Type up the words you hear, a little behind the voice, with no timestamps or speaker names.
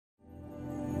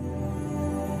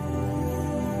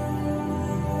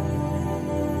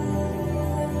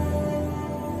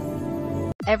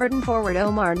Everton forward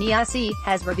Oumar Niasse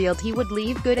has revealed he would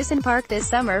leave Goodison Park this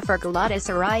summer for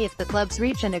Galatasaray if the clubs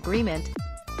reach an agreement.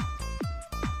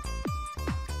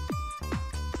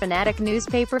 Fanatik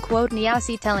newspaper quote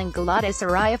Niasse telling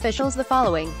Galatasaray officials the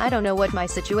following: "I don't know what my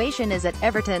situation is at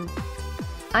Everton.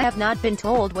 I have not been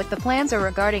told what the plans are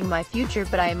regarding my future,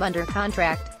 but I am under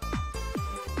contract.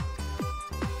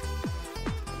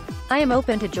 I am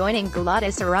open to joining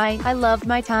Galatasaray. I loved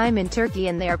my time in Turkey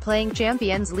and they are playing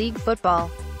Champions League football.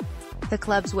 The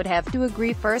clubs would have to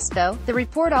agree first though." The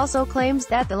report also claims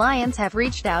that the Lions have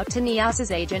reached out to Niasse's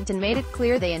agent and made it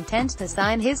clear they intend to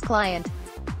sign his client.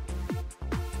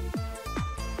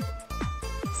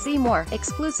 See more.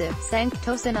 Exclusive. Sank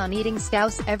Tosin on eating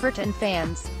scouse, Everton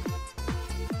fans.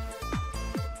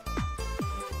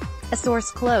 A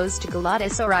source close to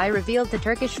Galatasaray revealed to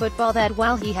Turkish Football that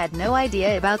while he had no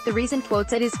idea about the recent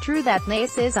quotes, it is true that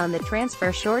Niasse is on the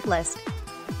transfer shortlist.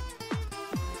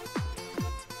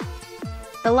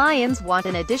 The Lions want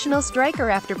an additional striker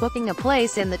after booking a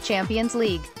place in the Champions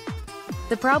League.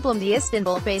 The problem the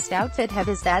Istanbul-based outfit have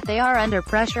is that they are under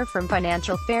pressure from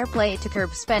financial fair play to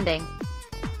curb spending.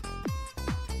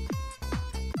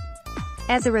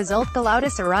 As a result,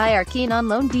 Galatasaray are keen on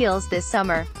loan deals this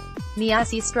summer.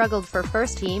 Niasse struggled for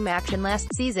first-team action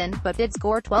last season, but did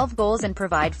score 12 goals and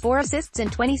provide 4 assists in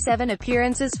 27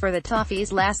 appearances for the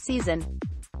Toffees last season.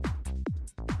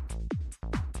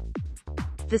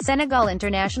 The Senegal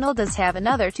international does have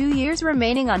another 2 years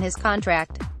remaining on his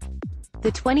contract.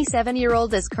 The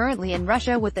 27-year-old is currently in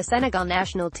Russia with the Senegal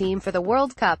national team for the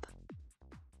World Cup.